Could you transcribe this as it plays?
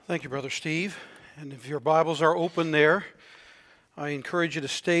Thank you, Brother Steve. And if your Bibles are open there, I encourage you to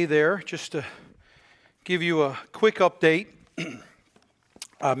stay there just to give you a quick update.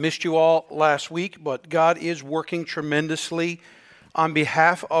 I missed you all last week, but God is working tremendously on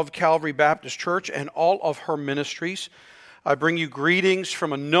behalf of Calvary Baptist Church and all of her ministries. I bring you greetings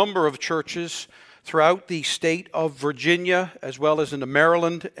from a number of churches throughout the state of Virginia, as well as into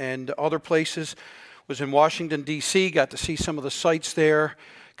Maryland and other places. Was in Washington, D.C., got to see some of the sites there.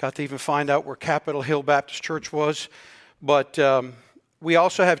 Got to even find out where Capitol Hill Baptist Church was. But we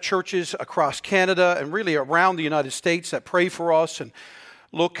also have churches across Canada and really around the United States that pray for us and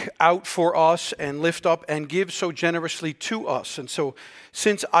look out for us and lift up and give so generously to us. And so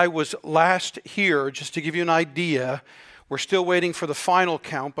since I was last here, just to give you an idea, we're still waiting for the final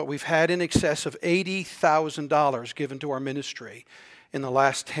count, but we've had in excess of $80,000 given to our ministry in the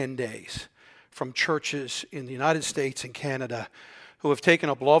last 10 days from churches in the United States and Canada who have taken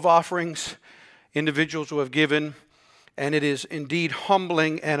up love offerings, individuals who have given, and it is indeed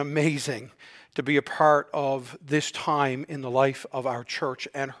humbling and amazing to be a part of this time in the life of our church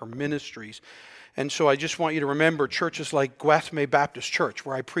and her ministries. And so I just want you to remember churches like Guathme Baptist Church,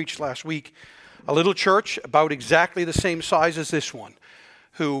 where I preached last week, a little church about exactly the same size as this one,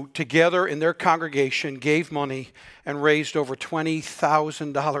 who together in their congregation gave money and raised over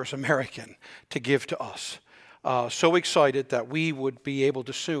 $20,000 American to give to us. So excited that we would be able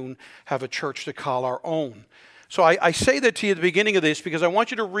to soon have a church to call our own. So I say that to you at the beginning of this because I want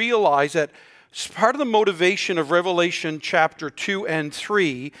you to realize that part of the motivation of Revelation chapter 2 and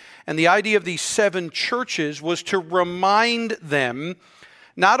 3 and the idea of these 7 churches was to remind them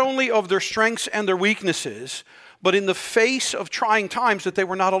not only of their strengths and their weaknesses, but in the face of trying times that they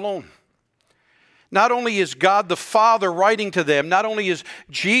were not alone. Not only is God the Father writing to them, not only is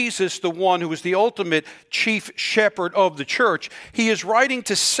Jesus the one who is the ultimate chief shepherd of the church, he is writing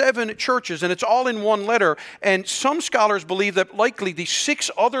to 7 churches, and it's all in one letter. And some scholars believe that likely the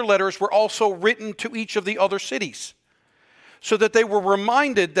 6 other letters were also written to each of the other cities, so that they were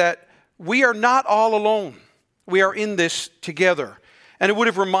reminded that we are not all alone. We are in this together. And it would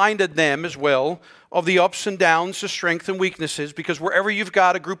have reminded them as well of the ups and downs, the strengths and weaknesses, because wherever you've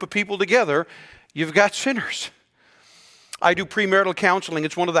got a group of people together, you've got sinners. I do premarital counseling.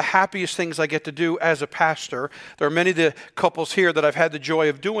 It's one of the happiest things I get to do as a pastor. There are many of the couples here that I've had the joy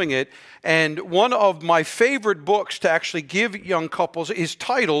of doing it. And one of my favorite books to actually give young couples is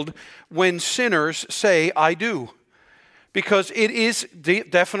titled, When Sinners Say, I Do. Because it is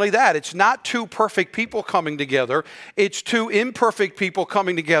definitely that. It's not 2 perfect people coming together. It's 2 imperfect people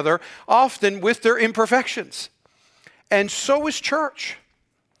coming together, often with their imperfections. And so is church.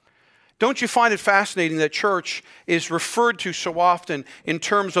 Don't you find it fascinating that church is referred to so often in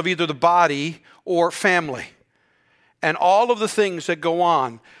terms of either the body or family? And all of the things that go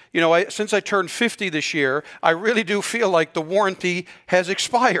on. You know, since I turned 50 this year, I really do feel like the warranty has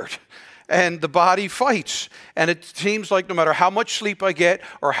expired. And the body fights. And it seems like no matter how much sleep I get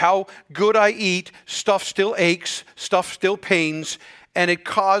or how good I eat, stuff still aches, stuff still pains, and it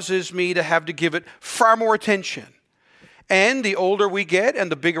causes me to have to give it far more attention. And the older we get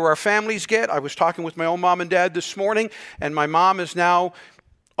and the bigger our families get, I was talking with my own mom and dad this morning, and my mom is now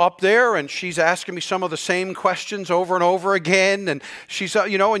up there, and she's asking me some of the same questions over and over again, and she's,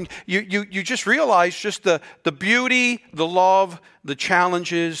 and you just realize just the beauty, the love, the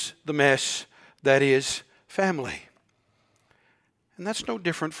challenges, the mess that is family. And that's no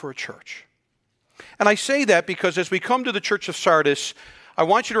different for a church. And I say that because as we come to the church of Sardis, I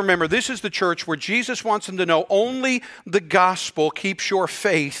want you to remember this is the church where Jesus wants them to know only the gospel keeps your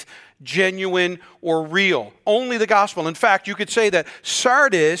faith genuine or real. Only the gospel. In fact, you could say that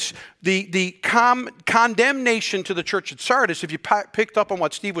Sardis, the condemnation to the church at Sardis, if you picked up on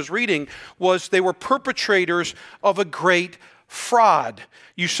what Steve was reading, was they were perpetrators of a great fraud.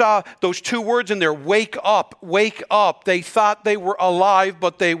 You saw those 2 words in there, wake up, wake up. They thought they were alive,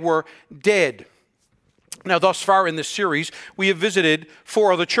 but they were dead. Now, thus far in this series, we have visited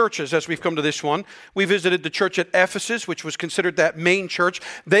 4 other churches as we've come to this one. We visited the church at Ephesus, which was considered that main church.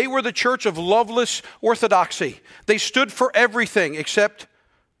 They were the church of loveless orthodoxy. They stood for everything except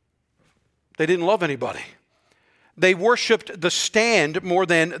they didn't love anybody. They worshiped the stand more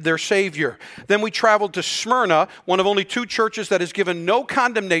than their Savior. Then we traveled to Smyrna, one of only 2 churches that has given no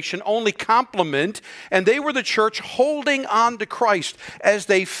condemnation, only compliment. And they were the church holding on to Christ as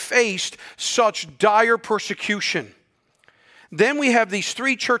they faced such dire persecution. Then we have these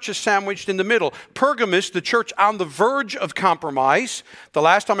three churches sandwiched in the middle. Pergamos, the church on the verge of compromise. The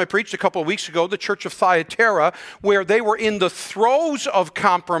last time I preached a couple of weeks ago, the church of Thyatira, where they were in the throes of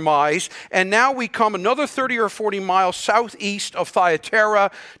compromise. And now we come another 30 or 40 miles southeast of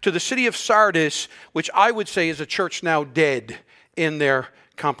Thyatira to the city of Sardis, which I would say is a church now dead in their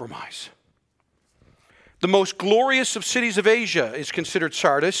compromise. The most glorious of cities of Asia is considered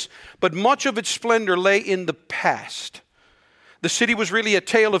Sardis, but much of its splendor lay in the past. The city was really a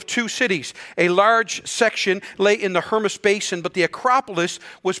tale of two cities. A large section lay in the Hermus Basin, but the Acropolis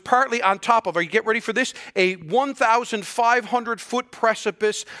was partly on top of, are you get ready for this? A 1,500-foot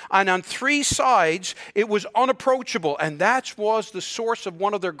precipice, and on three sides it was unapproachable, and that was the source of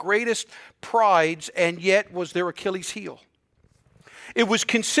one of their greatest prides, and yet was their Achilles heel. It was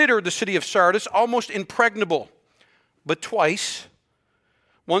considered, the city of Sardis, almost impregnable, but twice,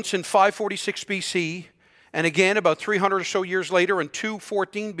 once in 546 BC, and again, about 300 or so years later in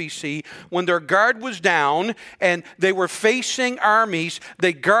 214 BC, when their guard was down and they were facing armies,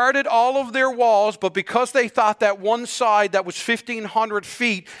 they guarded all of their walls, but because they thought that one side that was 1,500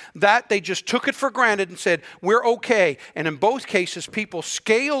 feet, that they just took it for granted and said, we're okay. And in both cases, people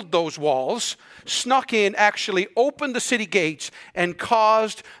scaled those walls, snuck in, actually opened the city gates, and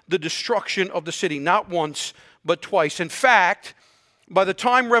caused the destruction of the city, not once, but twice. In fact, by the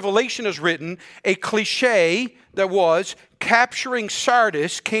time Revelation is written, a cliche that was capturing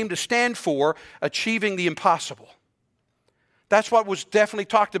Sardis came to stand for achieving the impossible. That's what was definitely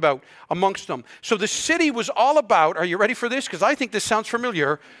talked about amongst them. So the city was all about, are you ready for this? Because I think this sounds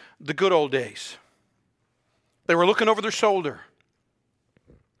familiar, the good old days. They were looking over their shoulder.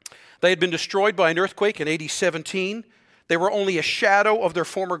 They had been destroyed by an earthquake in AD 17. They were only a shadow of their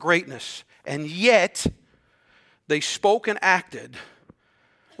former greatness. And yet, they spoke and acted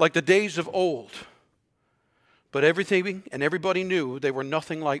like the days of old. But everything and everybody knew they were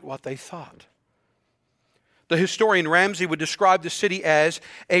nothing like what they thought. The historian Ramsay would describe the city as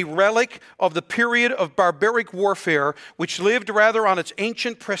a relic of the period of barbaric warfare which lived rather on its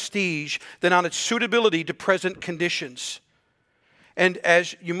ancient prestige than on its suitability to present conditions. And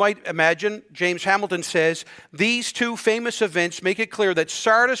as you might imagine, James Hamilton says, these two famous events make it clear that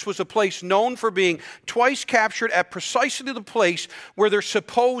Sardis was a place known for being twice captured at precisely the place where their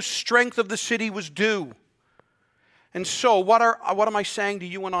supposed strength of the city was due. And so, what am I saying to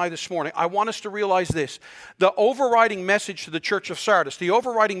you and I this morning? I want us to realize this. The overriding message to the church of Sardis, the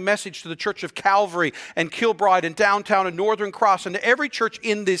overriding message to the church of Calvary and Kilbride and downtown and Northern Cross and to every church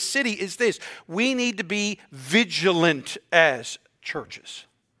in this city is this. We need to be vigilant as churches.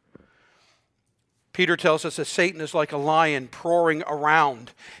 Peter tells us that Satan is like a lion prowling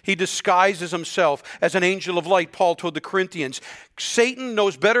around. He disguises himself as an angel of light, Paul told the Corinthians. Satan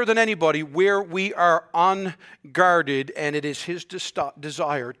knows better than anybody where we are unguarded, and it is his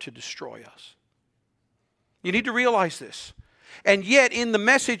desire to destroy us. You need to realize this. And yet, in the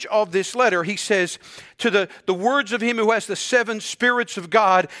message of this letter, he says, to the words of him who has the seven spirits of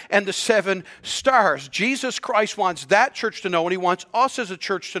God and the seven stars. Jesus Christ wants that church to know, and he wants us as a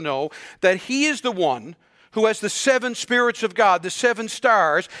church to know, that he is the one who has the seven spirits of God, the seven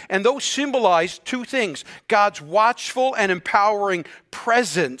stars, and those symbolize two things: God's watchful and empowering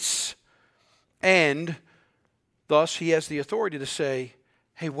presence, and thus he has the authority to say,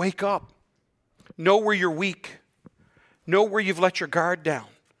 hey, wake up. Know where you're weak. Know where you've let your guard down.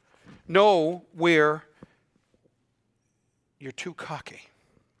 Know where you're too cocky.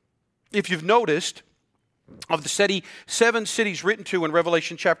 If you've noticed, of the seven cities written to in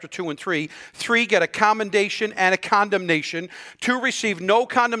Revelation chapter 2 and 3, 3 get a commendation and a condemnation. 2 receive no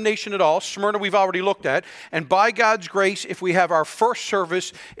condemnation at all. Smyrna we've already looked at. And by God's grace, if we have our first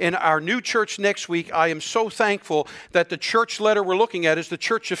service in our new church next week, I am so thankful that the church letter we're looking at is the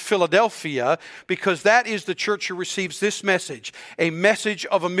Church of Philadelphia, because that is the church who receives this message, a message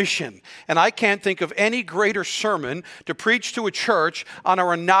of a mission. And I can't think of any greater sermon to preach to a church on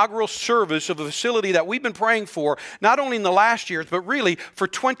our inaugural service of the facility that we've been praying for, not only in the last years, but really for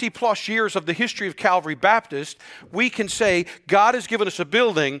 20 plus years of the history of Calvary Baptist. We can say God has given us a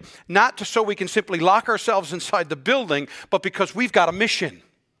building, not so we can simply lock ourselves inside the building, but because we've got a mission.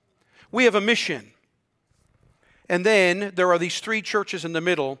 We have a mission. And then there are these 3 churches in the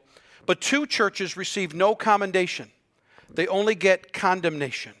middle, but 2 churches receive no commendation. They only get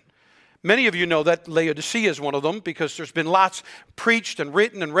condemnation. Many of you know that Laodicea is one of them, because there's been lots preached and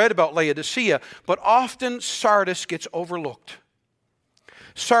written and read about Laodicea, but often Sardis gets overlooked.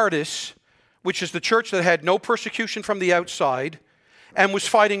 Sardis, which is the church that had no persecution from the outside and was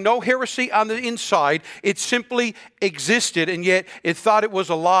fighting no heresy on the inside, it simply existed, and yet it thought it was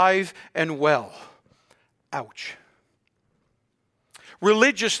alive and well. Ouch.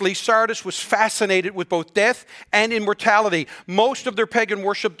 Religiously, Sardis was fascinated with both death and immortality. Most of their pagan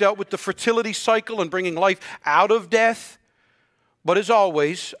worship dealt with the fertility cycle and bringing life out of death. But as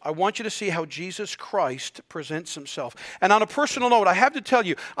always, I want you to see how Jesus Christ presents himself. And on a personal note, I have to tell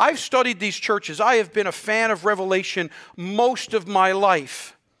you, I've studied these churches. I have been a fan of Revelation most of my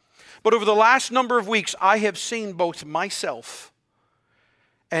life. But over the last number of weeks, I have seen both myself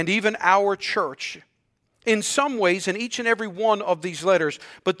and even our church in some ways in each and every one of these letters.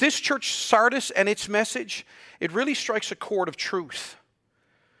 But this church, Sardis, and its message, it really strikes a chord of truth.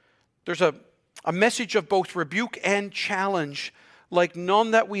 There's a message of both rebuke and challenge like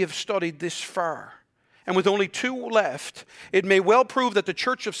none that we have studied this far. And with only 2 left, it may well prove that the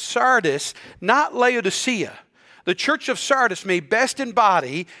church of Sardis, not Laodicea, the church of Sardis may best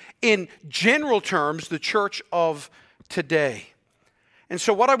embody, in general terms, the church of today. And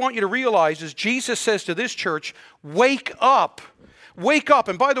so what I want you to realize is Jesus says to this church, wake up. Wake up.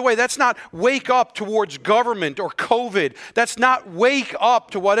 And by the way, that's not wake up towards government or COVID. That's not wake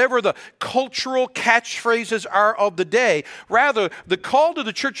up to whatever the cultural catchphrases are of the day. Rather, the call to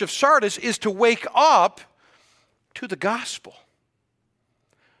the church of Sardis is to wake up to the gospel.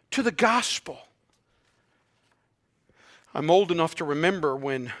 To the gospel. I'm old enough to remember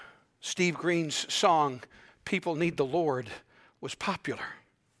when Steve Green's song, People Need the Lord, was popular.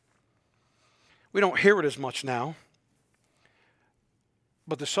 We don't hear it as much now.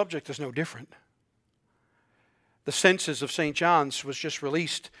 But the subject is no different. The census of St. John's was just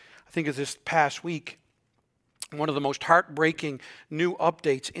released, I think, this past week. One of the most heartbreaking new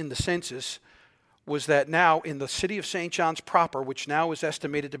updates in the census was that now in the city of St. John's proper, which now is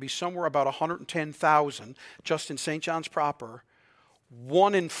estimated to be somewhere about 110,000, just in St. John's proper,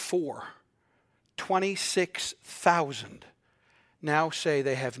 1 in 4, 26,000, now say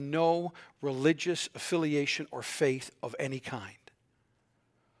they have no religious affiliation or faith of any kind.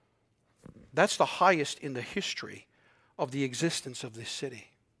 That's the highest in the history of the existence of this city.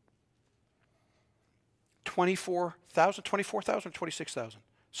 24,000, 26,000.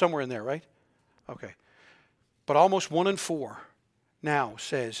 Somewhere in there, right? Okay. But almost 1 in 4 now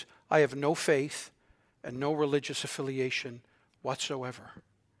says, I have no faith and no religious affiliation whatsoever.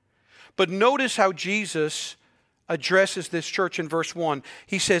 But notice how Jesus addresses this church in verse 1.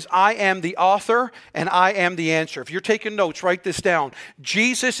 He says, I am the author and I am the answer. If you're taking notes, write this down.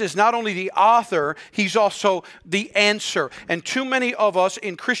 Jesus is not only the author, he's also the answer. And too many of us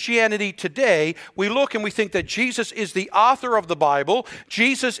in Christianity today, we look and we think that Jesus is the author of the Bible.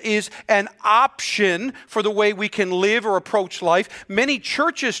 Jesus is an option for the way we can live or approach life. Many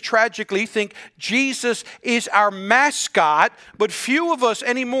churches tragically think Jesus is our mascot, but few of us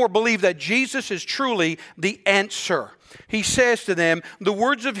anymore believe that Jesus is truly the answer. He says to them, the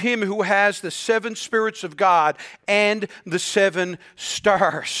words of him who has the 7 spirits of God and the 7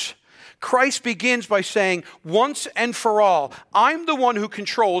 stars. Christ begins by saying, once and for all, I'm the one who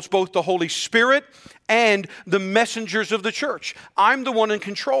controls both the Holy Spirit and the messengers of the church. I'm the one in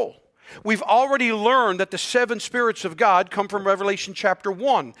control. We've already learned that the 7 spirits of God come from Revelation chapter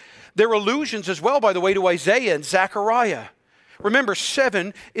 1. They're allusions as well, by the way, to Isaiah and Zechariah. Remember,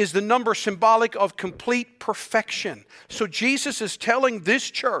 7 is the number symbolic of complete perfection. So Jesus is telling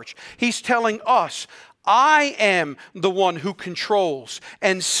this church, he's telling us, I am the one who controls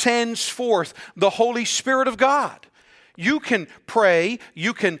and sends forth the Holy Spirit of God. You can pray,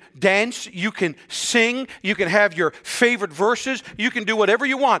 you can dance, you can sing, you can have your favorite verses, you can do whatever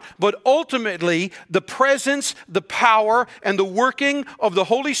you want. But ultimately, the presence, the power, and the working of the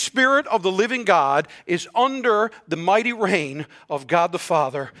Holy Spirit of the living God is under the mighty reign of God the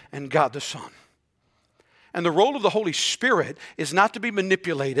Father and God the Son. And the role of the Holy Spirit is not to be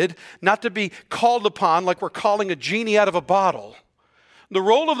manipulated, not to be called upon like we're calling a genie out of a bottle. The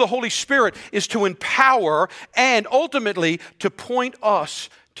role of the Holy Spirit is to empower and ultimately to point us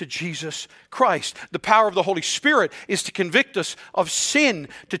to Jesus Christ. The power of the Holy Spirit is to convict us of sin,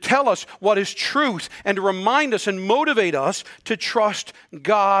 to tell us what is truth, and to remind us and motivate us to trust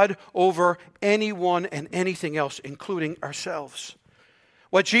God over anyone and anything else, including ourselves.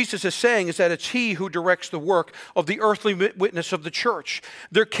 What Jesus is saying is that it's he who directs the work of the earthly witness of the church.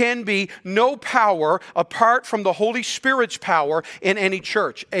 There can be no power apart from the Holy Spirit's power in any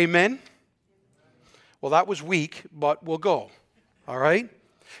church. Amen? Well, that was weak, but we'll go. All right?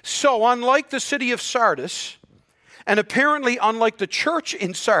 So, unlike the city of Sardis, and apparently unlike the church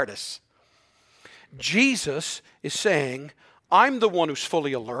in Sardis, Jesus is saying, I'm the one who's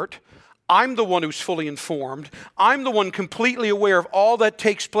fully alert. I'm the one who's fully informed. I'm the one completely aware of all that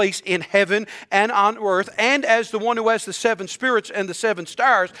takes place in heaven and on earth. And as the one who has the 7 spirits and the 7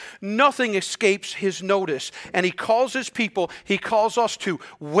 stars, nothing escapes his notice. And he calls his people, he calls us to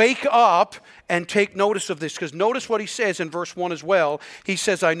wake up and take notice of this. Because notice what he says in verse 1 as well. He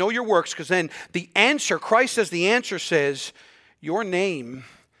says, I know your works. Because then the answer, Christ says the answer says, your name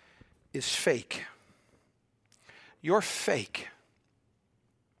is fake. You're fake.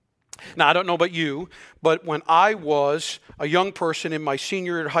 Now, I don't know about you, but when I was a young person in my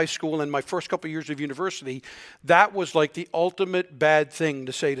senior year of high school and my first couple of years of university, that was like the ultimate bad thing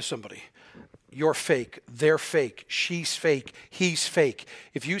to say to somebody. You're fake. They're fake. She's fake. He's fake.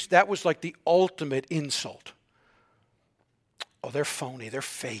 That was like the ultimate insult. Oh, they're phony. They're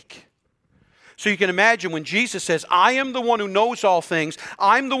fake. So you can imagine when Jesus says, I am the one who knows all things.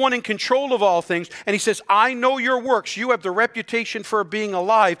 I'm the one in control of all things. And he says, I know your works. You have the reputation for being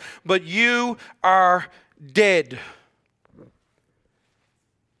alive, but you are dead.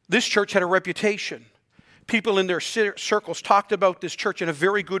 This church had a reputation. People in their circles talked about this church in a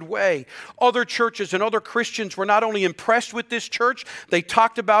very good way. Other churches and other Christians were not only impressed with this church, they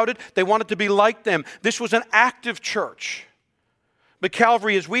talked about it. They wanted to be like them. This was an active church. But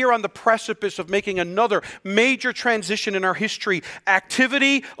Calvary, as we are on the precipice of making another major transition in our history,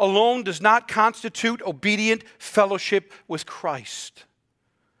 activity alone does not constitute obedient fellowship with Christ.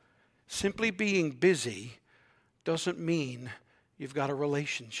 Simply being busy doesn't mean you've got a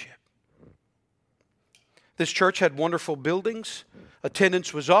relationship. This church had wonderful buildings.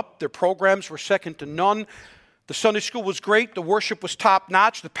 Attendance was up. Their programs were second to none. The Sunday school was great. The worship was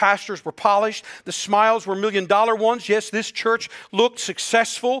top-notch. The pastors were polished. The smiles were million-dollar ones. Yes, this church looked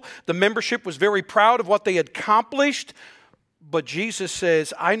successful. The membership was very proud of what they had accomplished. But Jesus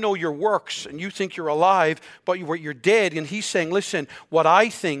says, I know your works, and you think you're alive, but you're dead. And he's saying, listen, what I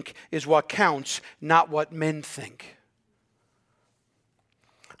think is what counts, not what men think.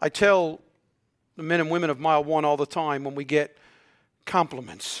 I tell the men and women of Mile One all the time when we get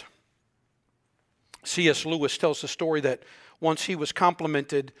compliments. C.S. Lewis tells the story that once he was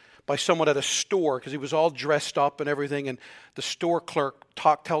complimented by someone at a store because he was all dressed up and everything, and the store clerk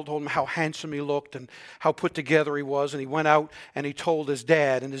told him how handsome he looked and how put together he was, and he went out and he told his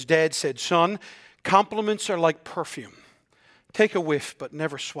dad, and his dad said, son, compliments are like perfume. Take a whiff, but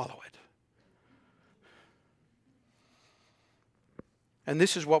never swallow it. And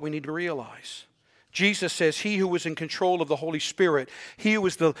this is what we need to realize. Jesus says, he who is in control of the Holy Spirit, he who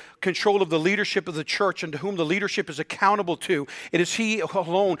is the control of the leadership of the church and to whom the leadership is accountable to, it is he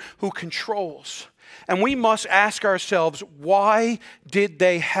alone who controls. And we must ask ourselves, why did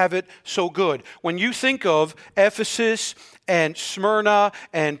they have it so good? When you think of Ephesus and Smyrna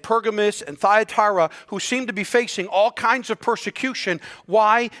and Pergamos and Thyatira, who seem to be facing all kinds of persecution,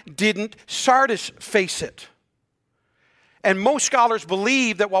 why didn't Sardis face it? And most scholars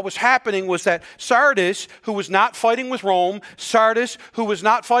believe that what was happening was that Sardis, who was not fighting with Rome, Sardis, who was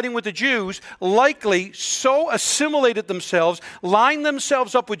not fighting with the Jews, likely so assimilated themselves, lined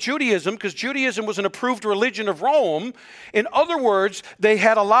themselves up with Judaism, because Judaism was an approved religion of Rome. In other words, they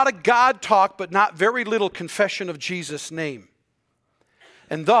had a lot of God talk, but not very little confession of Jesus' name.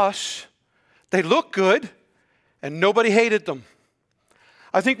 And thus, they looked good, and nobody hated them.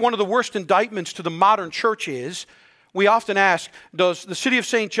 I think one of the worst indictments to the modern church is, we often ask, does the city of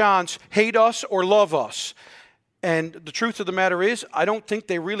St. John's hate us or love us? And the truth of the matter is, I don't think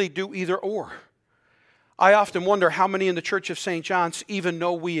they really do either or. I often wonder how many in the Church of St. John's even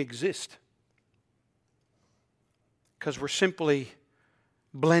know we exist. Because we're simply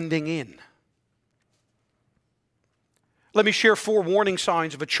blending in. Let me share 4 warning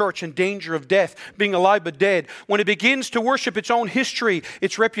signs of a church in danger of death, being alive but dead. When it begins to worship its own history,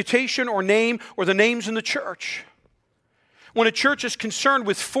 its reputation or name, or the names in the church. When a church is concerned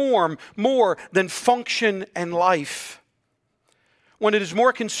with form more than function and life. When it is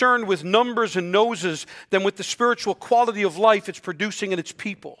more concerned with numbers and noses than with the spiritual quality of life it's producing in its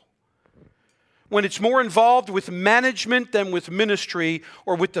people. When it's more involved with management than with ministry,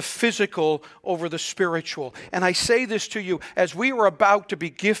 or with the physical over the spiritual. And I say this to you as we are about to be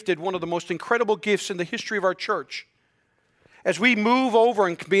gifted one of the most incredible gifts in the history of our church. As we move over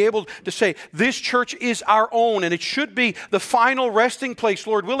and be able to say, this church is our own, and it should be the final resting place,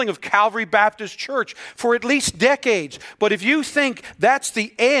 Lord willing, of Calvary Baptist Church for at least decades. But if you think that's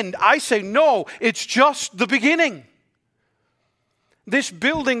the end, I say no, it's just the beginning. This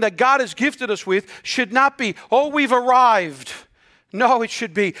building that God has gifted us with should not be, oh, we've arrived. No, it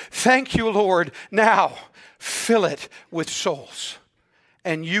should be, thank you, Lord. Now, fill it with souls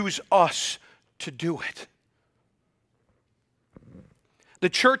and use us to do it. The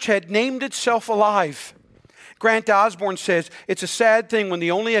church had named itself alive. Grant Osborne says, it's a sad thing when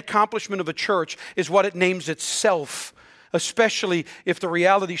the only accomplishment of a church is what it names itself, especially if the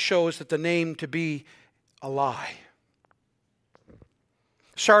reality shows that the name to be a lie.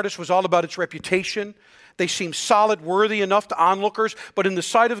 Sardis was all about its reputation. They seemed solid, worthy enough to onlookers, but in the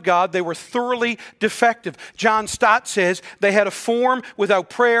sight of God, they were thoroughly defective. John Stott says they had a form without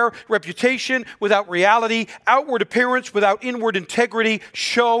prayer, reputation without reality, outward appearance without inward integrity,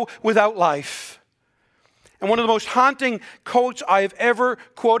 show without life. And one of the most haunting quotes I have ever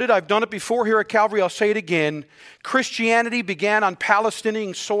quoted, I've done it before here at Calvary, I'll say it again. Christianity began on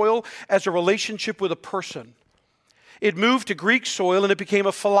Palestinian soil as a relationship with a person. It moved to Greek soil and it became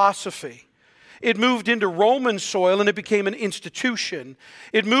a philosophy. It moved into Roman soil and it became an institution.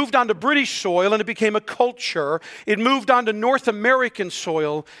 It moved onto British soil and it became a culture. It moved onto North American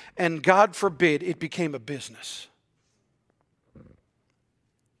soil and, God forbid, it became a business.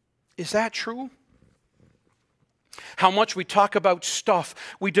 Is that true? How much we talk about stuff.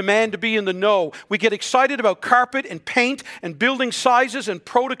 We demand to be in the know. We get excited about carpet and paint and building sizes and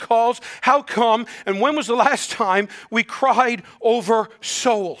protocols. How come? And when was the last time we cried over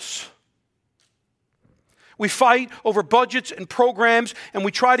souls? We fight over budgets and programs, and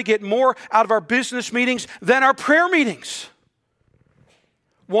we try to get more out of our business meetings than our prayer meetings.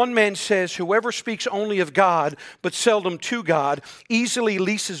 One man says, whoever speaks only of God, but seldom to God, easily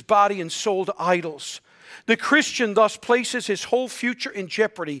leases body and soul to idols. The Christian thus places his whole future in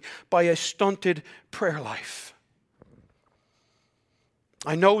jeopardy by a stunted prayer life.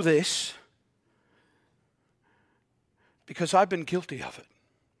 I know this because I've been guilty of it.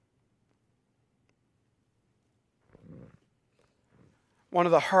 One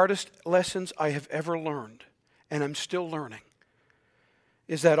of the hardest lessons I have ever learned, and I'm still learning,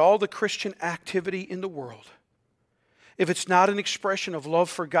 is that all the Christian activity in the world, if it's not an expression of love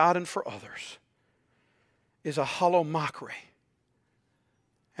for God and for others, is a hollow mockery.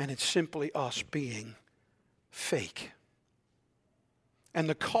 And it's simply us being fake. And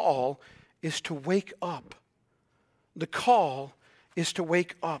the call is to wake up. The call is to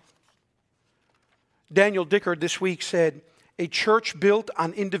wake up. Daniel Dickard this week said, a church built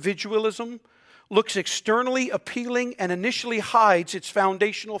on individualism looks externally appealing and initially hides its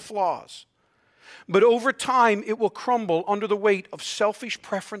foundational flaws. But over time, it will crumble under the weight of selfish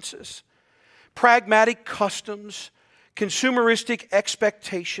preferences, pragmatic customs, consumeristic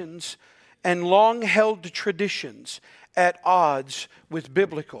expectations, and long-held traditions at odds with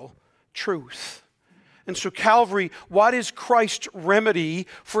biblical truth. And so, Calvary, what is Christ's remedy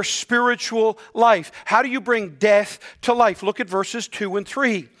for spiritual life? How do you bring death to life? Look at verses 2 and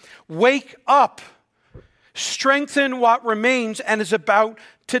 3. Wake up, strengthen what remains and is about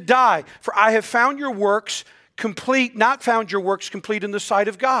to die. For I have found your works complete, not found your works complete in the sight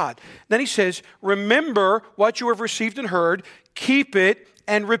of God. Then he says, remember what you have received and heard, keep it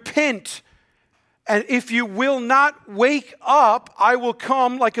and repent. And if you will not wake up, I will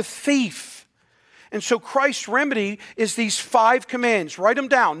come like a thief. And so Christ's remedy is these 5 commands. Write them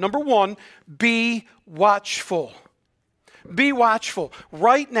down. Number 1, be watchful. Be watchful.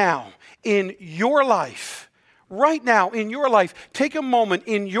 Right now in your life, take a moment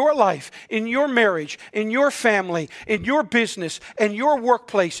in your life, in your marriage, in your family, in your business, in your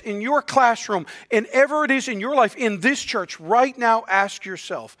workplace, in your classroom, and ever it is in your life, in this church, right now ask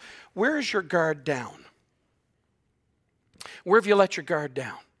yourself, where is your guard down? Where have you let your guard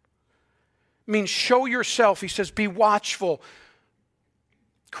down? It means show yourself. He says, be watchful.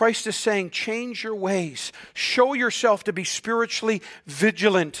 Christ is saying, change your ways. Show yourself to be spiritually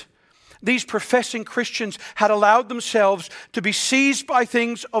vigilant. These professing Christians had allowed themselves to be seized by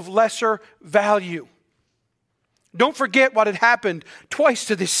things of lesser value. Don't forget what had happened twice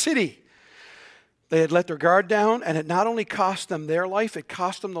to this city. They had let their guard down, and it not only cost them their life, it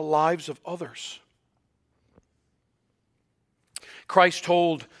cost them the lives of others. Christ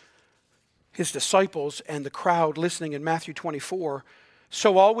told his disciples and the crowd listening in Matthew 24,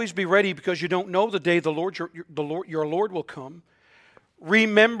 so always be ready because you don't know the day your Lord will come.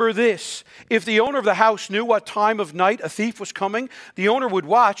 Remember this, if the owner of the house knew what time of night a thief was coming, the owner would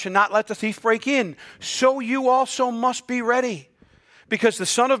watch and not let the thief break in. So you also must be ready, because the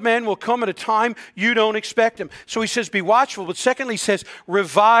Son of Man will come at a time you don't expect him. So he says, be watchful. But secondly, he says,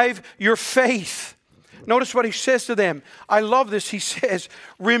 revive your faith. Notice what he says to them. I love this. He says,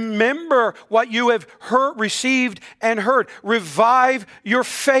 remember what you have received and heard. Revive your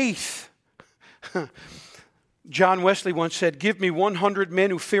faith. John Wesley once said, give me 100 men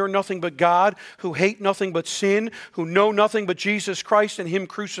who fear nothing but God, who hate nothing but sin, who know nothing but Jesus Christ and him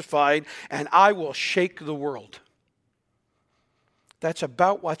crucified, and I will shake the world. That's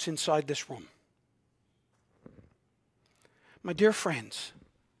about what's inside this room. My dear friends,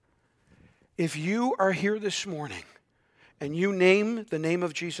 if you are here this morning and you name the name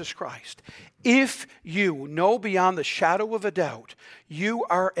of Jesus Christ, if you know beyond the shadow of a doubt you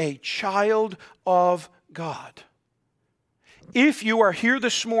are a child of God, if you are here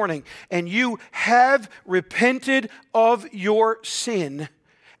this morning and you have repented of your sin,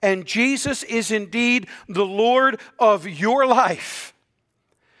 and Jesus is indeed the Lord of your life,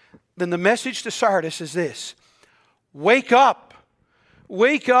 then the message to Sardis is this: wake up,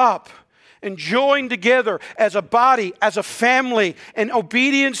 and join together as a body, as a family, in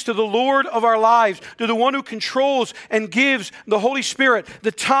obedience to the Lord of our lives, to the one who controls and gives the Holy Spirit.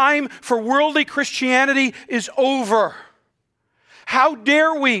 The time for worldly Christianity is over. How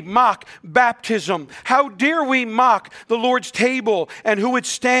dare we mock baptism? How dare we mock the Lord's table and who it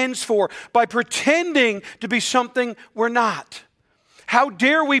stands for by pretending to be something we're not? How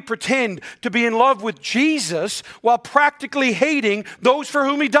dare we pretend to be in love with Jesus while practically hating those for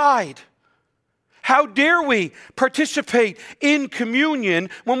whom He died? How dare we participate in communion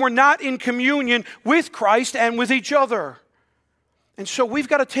when we're not in communion with Christ and with each other? And so we've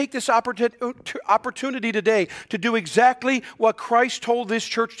got to take this opportunity today to do exactly what Christ told this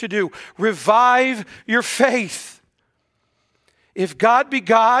church to do. Revive your faith. If God be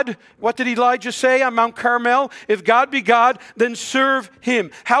God, what did Elijah say on Mount Carmel? If God be God, then serve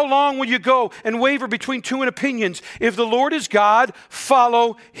Him. How long will you go and waver between two opinions? If the Lord is God,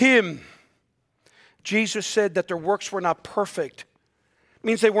 follow Him. Jesus said that their works were not perfect. It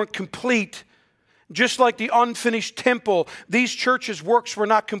means they weren't complete. Just like the unfinished temple, these churches' works were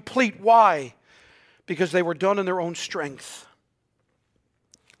not complete. Why? Because they were done in their own strength.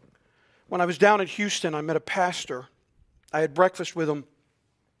 When I was down in Houston, I met a pastor. I had breakfast with him.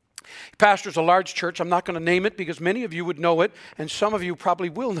 He pastors a large church. I'm not going to name it because many of you would know it, and some of you probably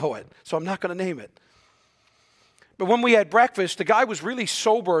will know it, so I'm not going to name it. But when we had breakfast, the guy was really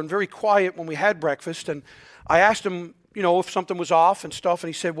sober and very quiet when we had breakfast, and I asked him, if something was off and stuff, and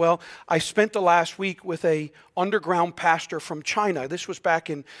he said, well, I spent the last week with a underground pastor from China. This was back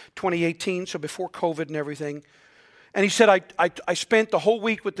in 2018, so before COVID and everything. And he said, I spent the whole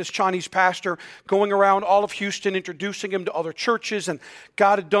week with this Chinese pastor going around all of Houston, introducing him to other churches, and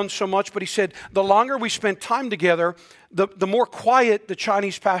God had done so much. But he said, the longer we spent time together, the more quiet the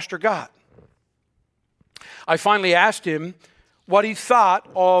Chinese pastor got. I finally asked him what he thought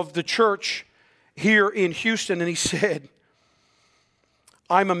of the church here in Houston, and he said,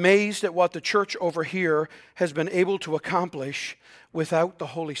 I'm amazed at what the church over here has been able to accomplish without the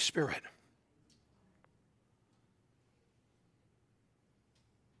Holy Spirit.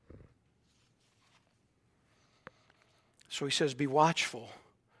 So he says, be watchful,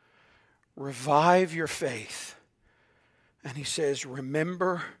 revive your faith, and he says,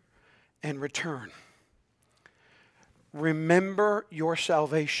 remember and return. Remember your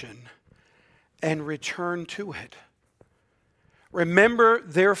salvation and return to it. Remember,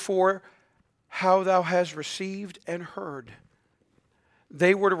 therefore, how thou hast received and heard.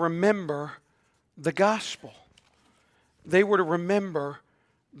 They were to remember the gospel. They were to remember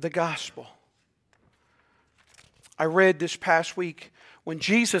the gospel. I read this past week, when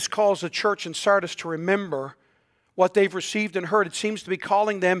Jesus calls the church in Sardis to remember what they've received and heard, it seems to be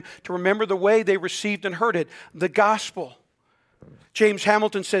calling them to remember the way they received and heard it, the gospel. James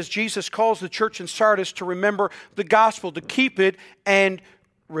Hamilton says Jesus calls the church in Sardis to remember the gospel, to keep it and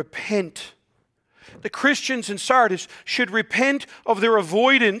repent. The Christians in Sardis should repent of their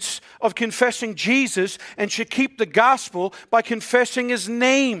avoidance of confessing Jesus and should keep the gospel by confessing His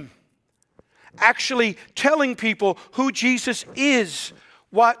name. Actually telling people who Jesus is,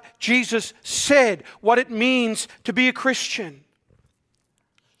 what Jesus said, what it means to be a Christian.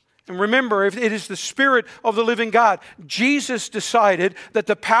 And remember, if it is the Spirit of the living God, Jesus decided that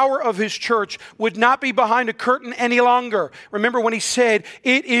the power of His church would not be behind a curtain any longer. Remember when He said,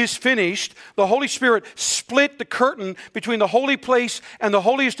 it is finished, the Holy Spirit split the curtain between the holy place and the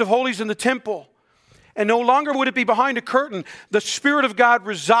holiest of holies in the temple. And no longer would it be behind a curtain. The Spirit of God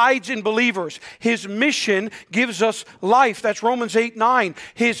resides in believers. His mission gives us life. That's Romans 8:9.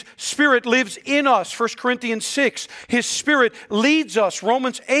 His Spirit lives in us. 1 Corinthians 6. His Spirit leads us.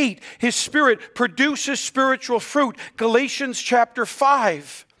 Romans 8. His Spirit produces spiritual fruit. Galatians chapter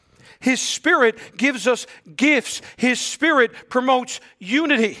 5. His Spirit gives us gifts. His Spirit promotes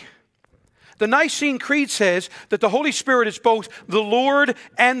unity. The Nicene Creed says that the Holy Spirit is both the Lord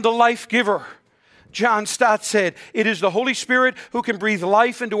and the life giver. John Stott said, "It is the Holy Spirit who can breathe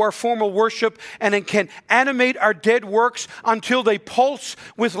life into our formal worship and it can animate our dead works until they pulse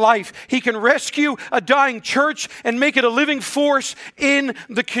with life. He can rescue a dying church and make it a living force in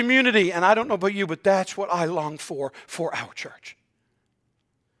the community." And I don't know about you, but that's what I long for our church.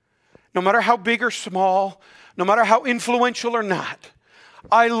 No matter how big or small, no matter how influential or not,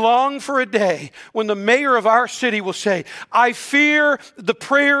 I long for a day when the mayor of our city will say, "I fear the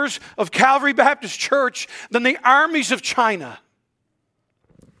prayers of Calvary Baptist Church than the armies of China."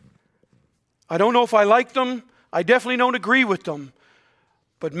 I don't know if I like them. I definitely don't agree with them.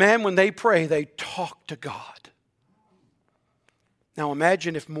 But man, when they pray, they talk to God. Now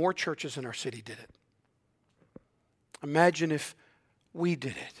imagine if more churches in our city did it. Imagine if we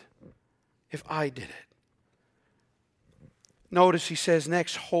did it. If I did it. Notice he says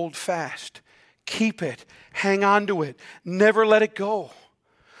next, hold fast. Keep it. Hang on to it. Never let it go.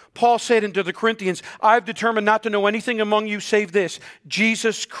 Paul said unto the Corinthians, "I've determined not to know anything among you save this,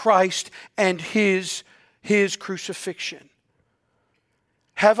 Jesus Christ and His crucifixion."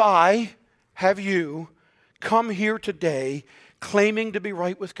 Have you come here today claiming to be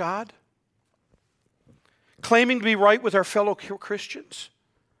right with God? Claiming to be right with our fellow Christians?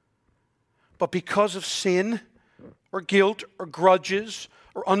 But because of sin, or guilt, or grudges,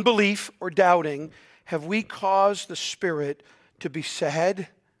 or unbelief, or doubting, have we caused the Spirit to be sad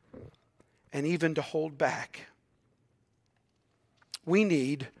and even to hold back? We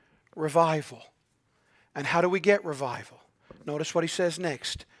need revival. And how do we get revival? Notice what he says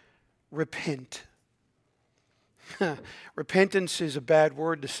next. Repent. Repentance is a bad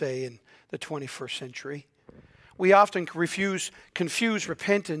word to say in the 21st century. We often confuse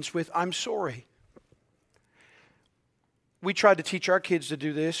repentance with "I'm sorry." We tried to teach our kids to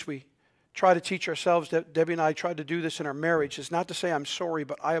do this. We try to teach ourselves. Debbie and I tried to do this in our marriage. It's not to say "I'm sorry,"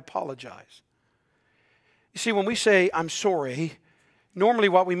 but "I apologize." You see, when we say "I'm sorry," normally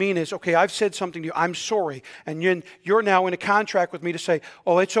what we mean is, okay, I've said something to you, I'm sorry. And you're now in a contract with me to say,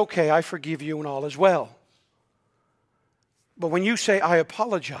 "Oh, it's okay, I forgive you and all is well." But when you say "I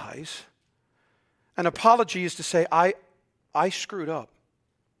apologize," an apology is to say, I screwed up.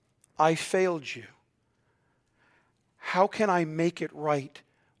 I failed you. How can I make it right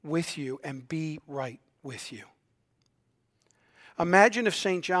with you and be right with you? Imagine if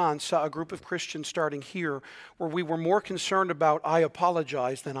St. John saw a group of Christians starting here where we were more concerned about "I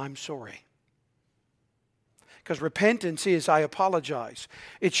apologize" than "I'm sorry." Because repentance is "I apologize."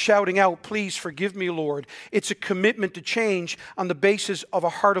 It's shouting out, "Please forgive me, Lord." It's a commitment to change on the basis of a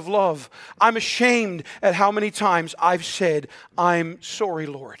heart of love. I'm ashamed at how many times I've said, "I'm sorry,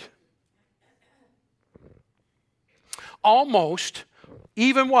 Lord." Almost,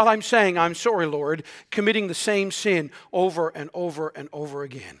 even while I'm saying "I'm sorry, Lord," committing the same sin over and over and over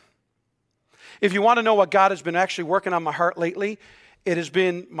again. If you want to know what God has been actually working on my heart lately, it has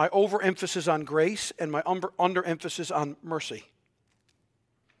been my overemphasis on grace and my underemphasis on mercy.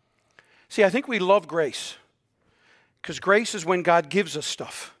 See, I think we love grace because grace is when God gives us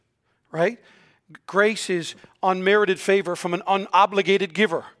stuff, right? Grace is unmerited favor from an unobligated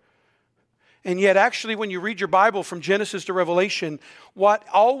giver. And yet, actually, when you read your Bible from Genesis to Revelation, what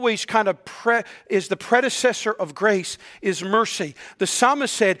always kind of is the predecessor of grace is mercy. The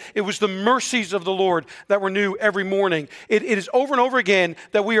psalmist said it was the mercies of the Lord that were new every morning. It is over and over again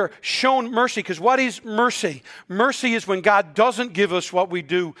that we are shown mercy. Because what is mercy? Mercy is when God doesn't give us what we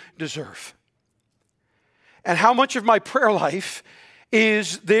do deserve. And how much of my prayer life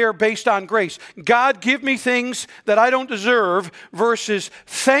is there based on grace? God, give me things that I don't deserve versus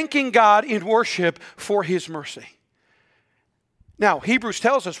thanking God in worship for His mercy. Now, Hebrews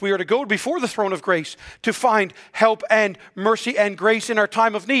tells us we are to go before the throne of grace to find help and mercy and grace in our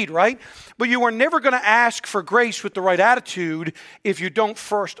time of need, right? But you are never going to ask for grace with the right attitude if you don't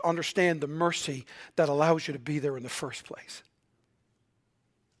first understand the mercy that allows you to be there in the first place.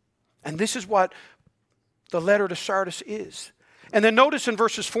 And this is what the letter to Sardis is. And then notice in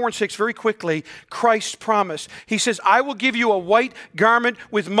verses 4 and 6 very quickly, Christ's promise. He says, "I will give you a white garment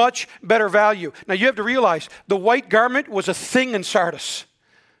with much better value." Now you have to realize the white garment was a thing in Sardis.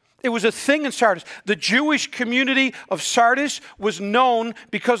 It was a thing in Sardis. The Jewish community of Sardis was known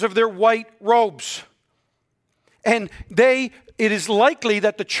because of their white robes. And it is likely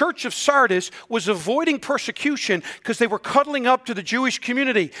that the church of Sardis was avoiding persecution because they were cuddling up to the Jewish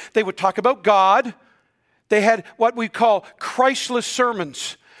community. They would talk about God. They had what we call Christless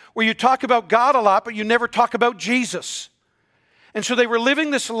sermons, where you talk about God a lot, but you never talk about Jesus. And so they were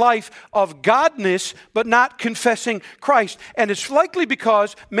living this life of godness, but not confessing Christ. And it's likely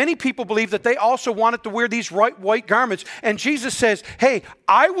because many people believe that they also wanted to wear these white garments. And Jesus says, hey,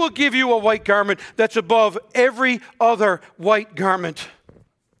 I will give you a white garment that's above every other white garment.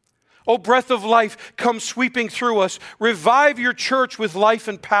 O breath of life, come sweeping through us. Revive your church with life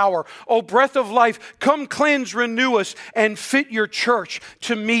and power. O breath of life, come cleanse, renew us, and fit your church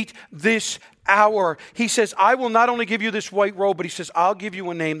to meet this hour. He says, I will not only give you this white robe, but he says, I'll give you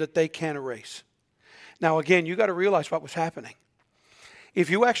a name that they can't erase. Now again, you got to realize what was happening. If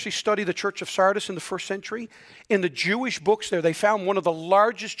you actually study the church of Sardis in the first century, in the Jewish books there, they found one of the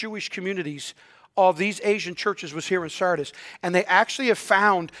largest Jewish communities of these Asian churches was here in Sardis. And they actually have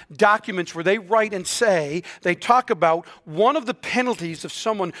found documents where they write and say, they talk about one of the penalties of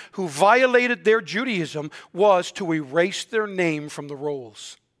someone who violated their Judaism was to erase their name from the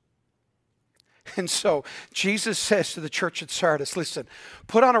rolls. And so Jesus says to the church at Sardis, listen,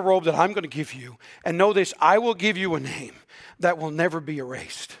 put on a robe that I'm going to give you, and know this, I will give you a name that will never be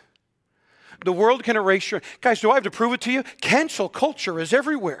erased. The world can erase your... Guys, do I have to prove it to you? Cancel culture is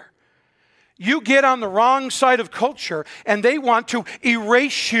everywhere. You get on the wrong side of culture, and they want to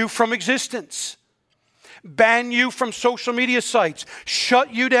erase you from existence. Ban you from social media sites,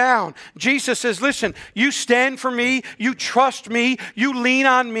 shut you down. Jesus says, listen, you stand for me, you trust me, you lean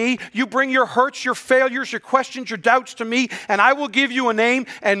on me, you bring your hurts, your failures, your questions, your doubts to me, and I will give you a name,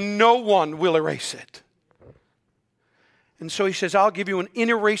 and no one will erase it. And so he says, I'll give you an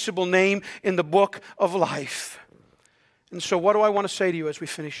inerasable name in the book of life. And so what do I want to say to you as we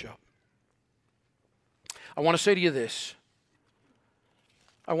finish up? I want to say to you this.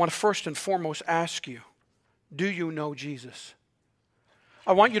 I want to first and foremost ask you, do you know Jesus?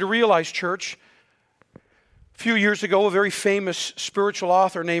 I want you to realize, church, a few years ago, a very famous spiritual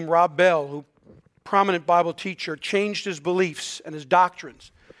author named Rob Bell, who prominent Bible teacher, changed his beliefs and his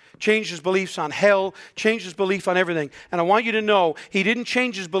doctrines, changed his beliefs on hell, changed his belief on everything. And I want you to know, he didn't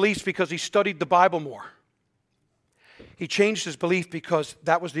change his beliefs because he studied the Bible more. He changed his belief because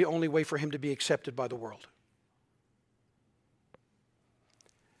that was the only way for him to be accepted by the world.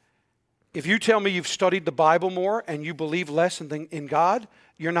 If you tell me you've studied the Bible more and you believe less in God,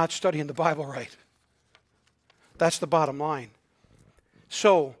 you're not studying the Bible right. That's the bottom line.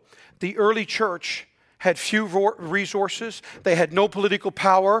 So, the early church had few resources. They had no political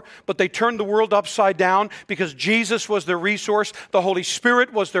power, but they turned the world upside down because Jesus was their resource. The Holy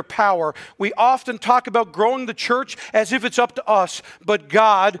Spirit was their power. We often talk about growing the church as if it's up to us, but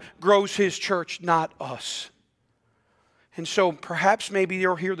God grows His church, not us. And so perhaps maybe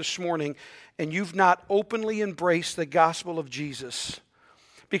you're here this morning and you've not openly embraced the gospel of Jesus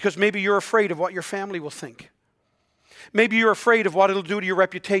because maybe you're afraid of what your family will think. Maybe you're afraid of what it'll do to your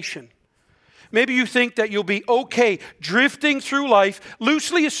reputation. Maybe you think that you'll be okay drifting through life,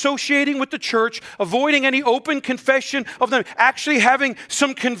 loosely associating with the church, avoiding any open confession of them, actually having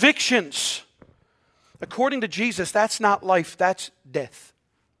some convictions. According to Jesus, that's not life, that's death.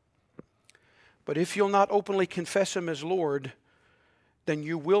 But if you'll not openly confess Him as Lord, then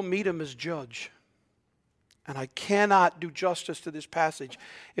you will meet Him as judge. And I cannot do justice to this passage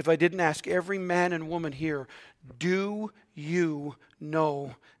if I didn't ask every man and woman here, do you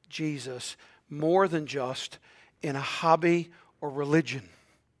know Jesus more than just in a hobby or religion?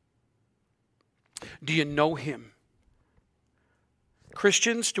 Do you know Him?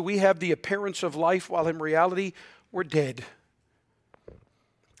 Christians, do we have the appearance of life while in reality we're dead?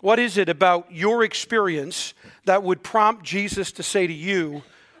 What is it about your experience that would prompt Jesus to say to you,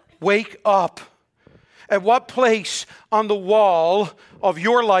 wake up? At what place on the wall of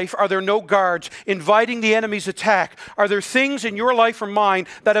your life are there no guards inviting the enemy's attack? Are there things in your life or mine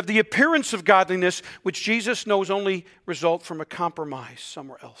that have the appearance of godliness which Jesus knows only result from a compromise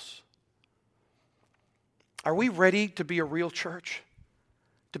somewhere else? Are we ready to be a real church?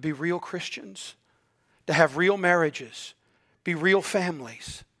 To be real Christians? To have real marriages? Be real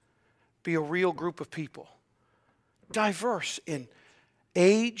families? Be a real group of people, diverse in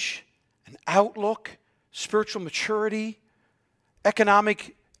age and outlook, spiritual maturity,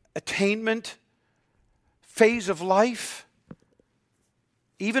 economic attainment, phase of life,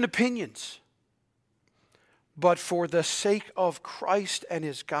 even opinions. But for the sake of Christ and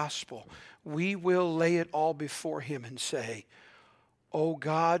His gospel, we will lay it all before Him and say, "Oh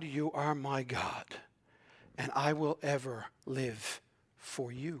God, you are my God, and I will ever live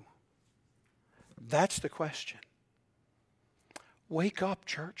for you." That's the question. Wake up,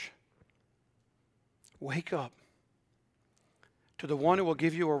 church. Wake up to the one who will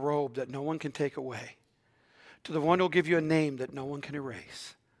give you a robe that no one can take away, to the one who will give you a name that no one can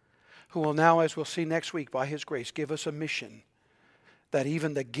erase, who will now, as we'll see next week, by His grace, give us a mission that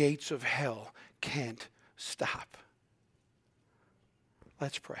even the gates of hell can't stop.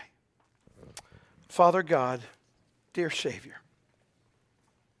 Let's pray. Father God, dear Savior,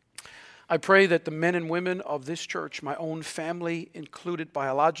 I pray that the men and women of this church, my own family included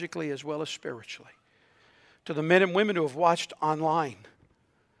biologically as well as spiritually, to the men and women who have watched online,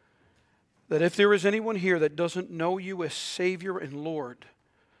 that if there is anyone here that doesn't know you as Savior and Lord,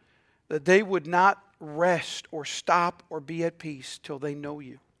 that they would not rest or stop or be at peace till they know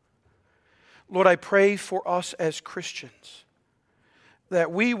you. Lord, I pray for us as Christians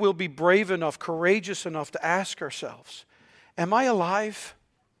that we will be brave enough, courageous enough to ask ourselves, am I alive?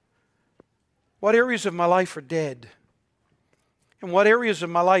 What areas of my life are dead? In what areas of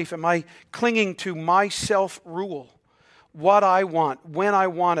my life am I clinging to my self-rule? What I want, when I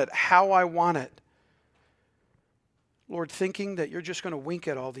want it, how I want it. Lord, thinking that you're just going to wink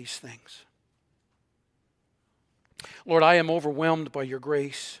at all these things. Lord, I am overwhelmed by your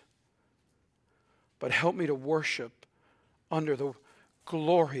grace, but help me to worship under the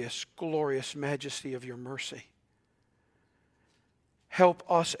glorious, glorious majesty of your mercy. Help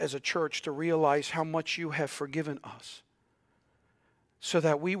us as a church to realize how much you have forgiven us, so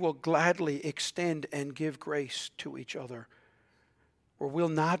that we will gladly extend and give grace to each other, or will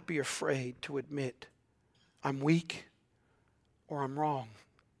not be afraid to admit, I'm weak or I'm wrong.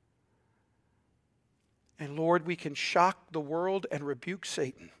 And Lord, we can shock the world and rebuke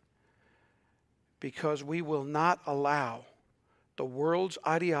Satan because we will not allow the world's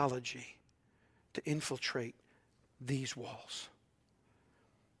ideology to infiltrate these walls.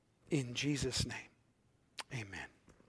 In Jesus' name, amen.